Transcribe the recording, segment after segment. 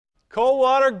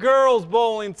Coldwater girls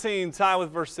bowling team tie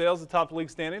with Versailles atop the league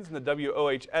standings in the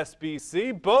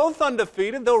WOHSBC. Both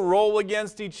undefeated. They'll roll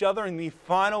against each other in the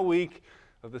final week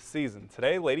of the season.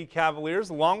 Today, Lady Cavaliers,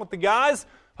 along with the guys,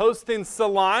 hosting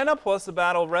Salina, plus the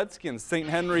Battle of Redskins, St.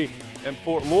 Henry and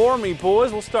Fort Loramie.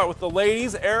 Boys, we'll start with the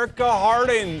ladies. Erica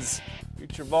Hardins,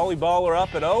 future volleyballer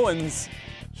up at Owens,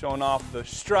 showing off the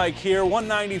strike here.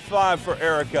 195 for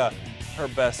Erica, her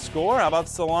best score. How about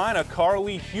Salina?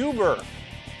 Carly Huber.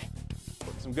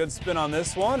 Some good spin on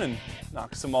this one and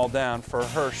knocks them all down for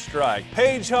her strike.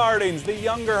 Paige Hardings, the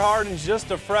younger Hardings,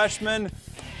 just a freshman.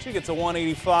 She gets a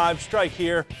 185 strike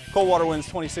here. Coldwater wins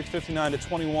 26-59 to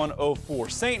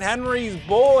 21-04. St. Henry's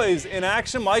boys in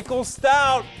action. Michael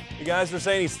Stout. You guys are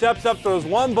saying he steps up, throws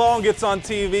one ball and gets on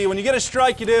TV. When you get a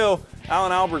strike, you do.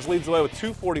 Alan Albers leads the way with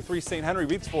 243. St. Henry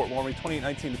beats Fort Loramie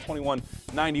 28-19 to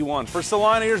 21-91. For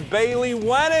Salina, here's Bailey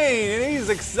Wenning, and he's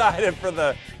excited for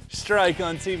the strike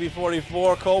on TV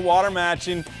 44. Coldwater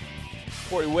matching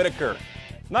Corey Whitaker.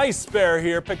 Nice spare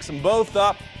here, picks them both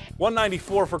up.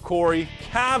 194 for Corey.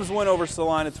 Cavs win over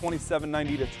Salina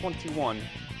 27-90 to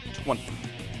 21-20.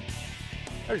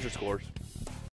 There's your scores.